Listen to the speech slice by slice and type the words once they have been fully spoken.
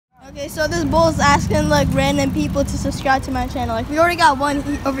Okay, so this bull's asking like random people to subscribe to my channel. Like we already got one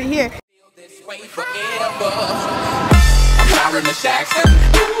over here. I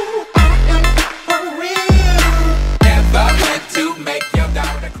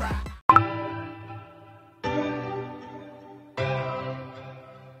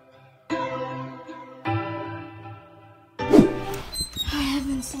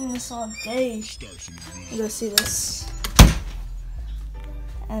haven't seen this all day. You go see this.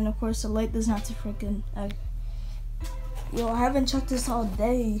 And of course the light doesn't have to freaking yo, I haven't checked this all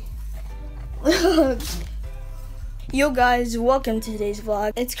day. Yo guys, welcome to today's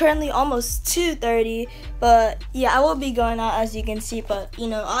vlog. It's currently almost 2:30, but yeah, I will be going out as you can see, but you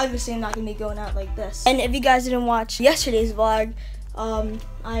know, obviously I'm not gonna be going out like this. And if you guys didn't watch yesterday's vlog,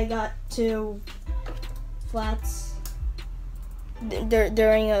 I got 2 flats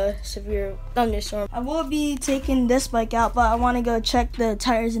during a severe thunderstorm. I will be taking this bike out, but I want to go check the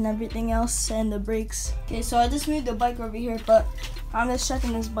tires and everything else and the brakes. Okay, so I just moved the bike over here, but I'm just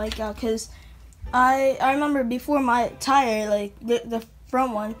checking this bike out because I remember before my tire, like the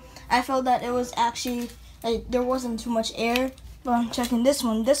front one, I felt that it was actually like there wasn't too much air. But I'm checking this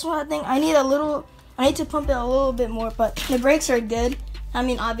one. This one I think I need to pump it a little bit more, but the brakes are good. I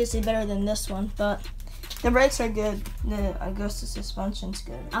mean, obviously better than this one, but the brakes are good. I guess the suspension's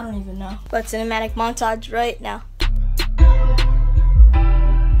good. I don't even know. But cinematic montage right now.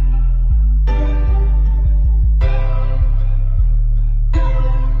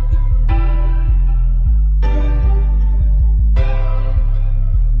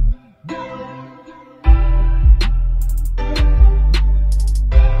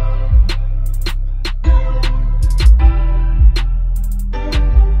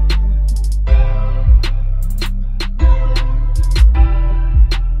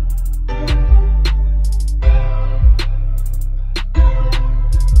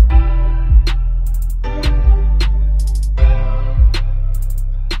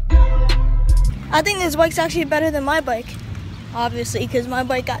 I think this bike's actually better than my bike, obviously, because my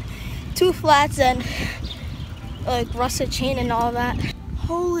bike got 2 flats and like rusted chain and all that.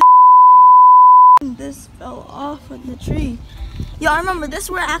 Holy this fell off of the tree. Yo, I remember this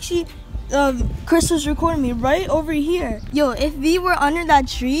where actually Chris was recording me right over here. Yo, if we were under that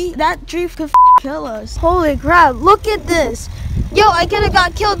tree could kill us. Holy crap, look at this. Yo, I could have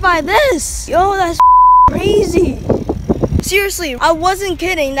got killed by this. Yo, that's crazy. Seriously, I wasn't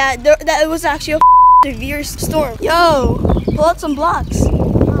kidding that it was actually a severe storm. Yo, pull out some blocks.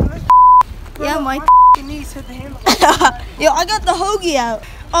 Yeah, Mike. Yo, I got the hoagie out.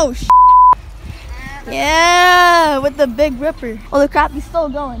 Oh, yeah, with the big ripper. Holy crap, he's still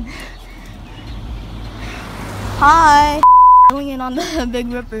going. Hi. Going in on the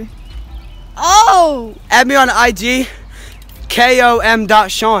big ripper. Oh! Add me on IG,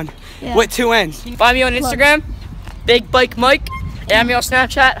 kom.sean, with 2 N's. Find me on Instagram, Big Bike Mike, and me on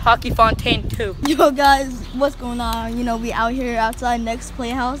Snapchat, HockeyFontaine2. Yo guys, what's going on? You know, we out here outside next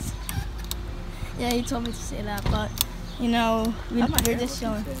playhouse. Yeah, he told me to say that, but you know, we're just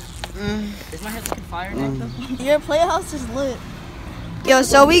showing. Is my head looking fire now? Your playhouse is lit. Yo,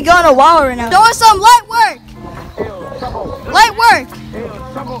 so we going to Wawa right now. Show us some light work! Light work!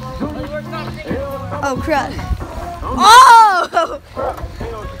 Oh crap. Oh!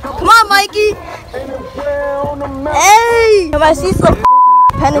 Come on, Mikey! Hey! My seat's like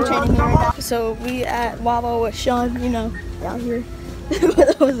penetrating me right now. So we at Wawa with Sean, you know, out here.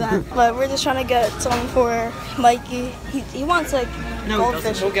 What was that? But we're just trying to get something for Mikey. He wants like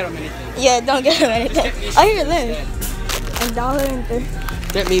goldfish. Don't get him anything. Yeah, don't get him anything. I hear there.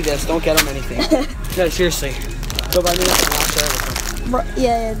 $1.30. Get me this, don't get him anything. No, seriously. Go buy me this and I'll share it with him. Bro,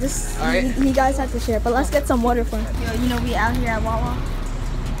 yeah, this, all right. You guys have to share, but let's get some water for him. Yo, you know, we out here at Wawa.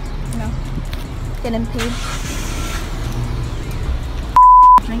 You know, getting paid.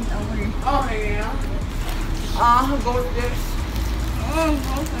 Drink the water. Oh, yeah. I'll go with this. Oh,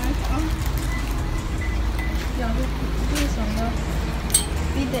 okay. Yo, do some, bro.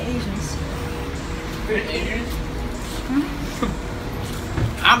 Feed the Asians. Feed the Asians?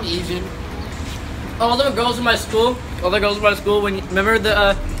 I'm Asian. All the girls in my school, when remember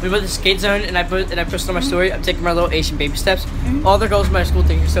we went to the skate zone and I posted on my story, I'm taking my little Asian baby steps. All the girls in my school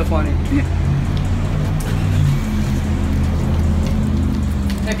think you're so funny.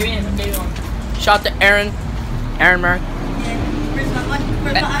 Now, give me a shout out to Aaron Merrick,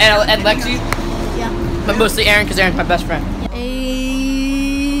 and Lexi. Yeah. But mostly Aaron, because Aaron's my best friend.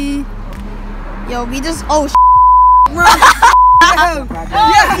 Hey. Yo, we just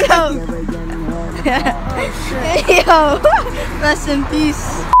Yo, rest in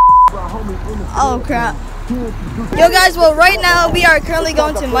peace. Oh crap. Yo guys, well right now we are currently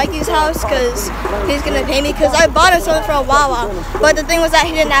going to Mikey's house because he's gonna pay me because I bought him something from Wawa, but the thing was that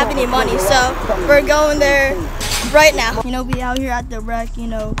he didn't have any money, so we're going there right now. You know, we out here at the wreck, you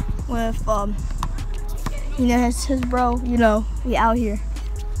know, with you know, his bro, you know, we out here.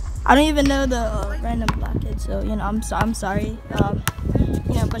 I don't even know the random black kid, so you know, I'm sorry.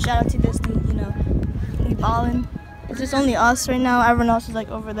 You know, but shout out to this dude, you know, we ballin'. It's just only us right now, everyone else is like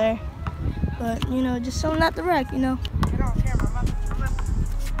over there. But, you know, just someone at the wreck, you know.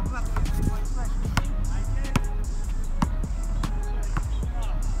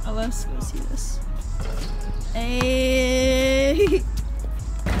 Oh, let's go see this. Hey.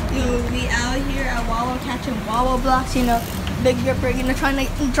 Yo, we out here at Wawa catching Wawa blocks, you know. Big gripper, you know, try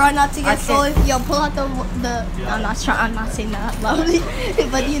not to get stolen. Yo, pull out the I'm not saying that loudly.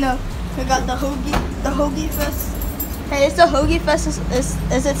 But, you know, we got the hoagie fest. Hey, it's the hoagie fest, is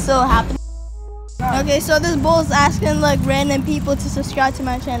it still happening? Okay, so this bull's asking like random people to subscribe to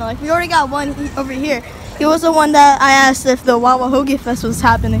my channel. Like we already got one over here. He was the one that I asked if the Wawa Hoagie Fest was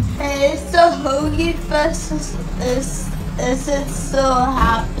happening. Hey, it's the Hoagie Fest. Is it still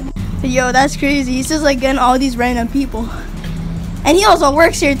happening? Yo, that's crazy. He's just like getting all these random people. And he also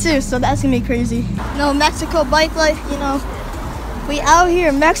works here too, so that's gonna be crazy. No, Mexico bike life, you know. We out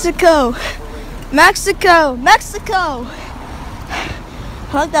here, Mexico. Mexico, Mexico.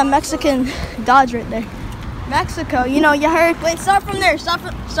 I like that Mexican Dodge right there. Mexico, you know, you heard. Wait, start from there. Start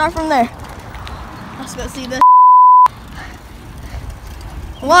from there. Let's go see this.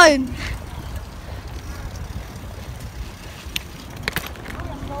 One.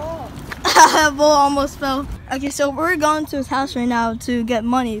 Bull almost fell. Okay, so we're going to his house right now to get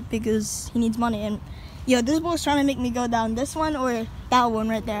money because he needs money. And yo, this bull's trying to make me go down this one or that one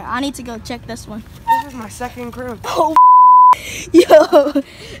right there. I need to go check this one. This is my second crib. Oh. Yo,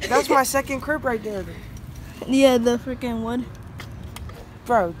 that's my second crib right there. Yeah, the freaking wood.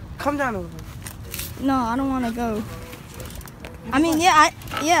 Bro, come down over. No, I don't want to go. I mean, I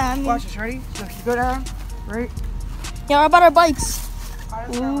mean. Watch this, ready? So if you go down, right? Yeah, what about our bikes?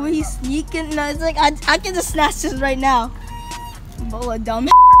 Ooh, he's sneaking. No, it's like I can just snatch this right now. Bola dumb.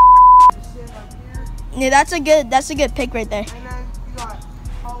 Yeah, that's a good pick right there. And then you got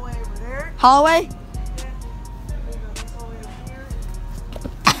hallway over there. Hallway.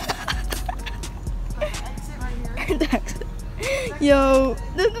 Yo,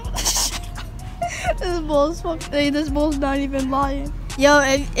 this bull's not even lying. Yo,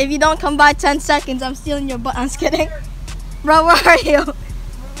 if you don't come by 10 seconds, I'm stealing your butt. I'm just kidding. Bro, where are you?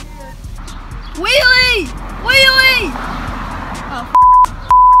 Wheelie! Wheelie! Oh,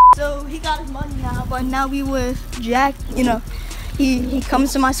 so he got his money now, but now we with Jack, you know, he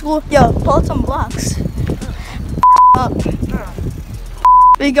comes to my school. Yo, pull out some blocks. Up.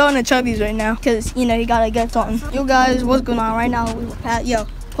 We going to Chubby's right now because, you know, you gotta get something. Yo guys, what's going on right now? Yo,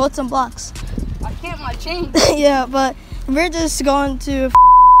 pull out some blocks. I can't my chain. Yeah, but we're just going to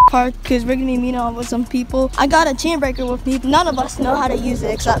park because we're gonna be meeting up with some people. I got a chain breaker with me. None of us know how to use it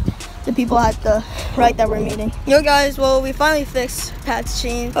except the people at the right that we're meeting. Yo guys, well, we finally fixed Pat's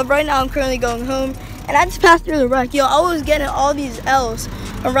chain, but right now I'm currently going home and I just passed through the wreck. Yo, I was getting all these L's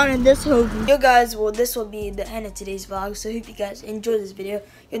around this hoagie. Yo guys, well, this will be the end of today's vlog, so I hope you guys enjoyed this video.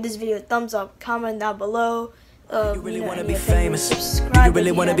 Give this video a thumbs up, comment down below. Do you really want to be famous? Do you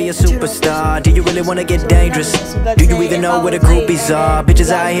really want to be a superstar? Do you really want to get dangerous? Do you even know what the groupies are? Bitches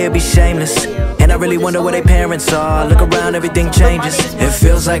out here be shameless, and I really wonder where their parents are. Look around, everything changes. It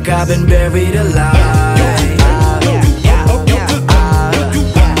feels like I've been buried alive.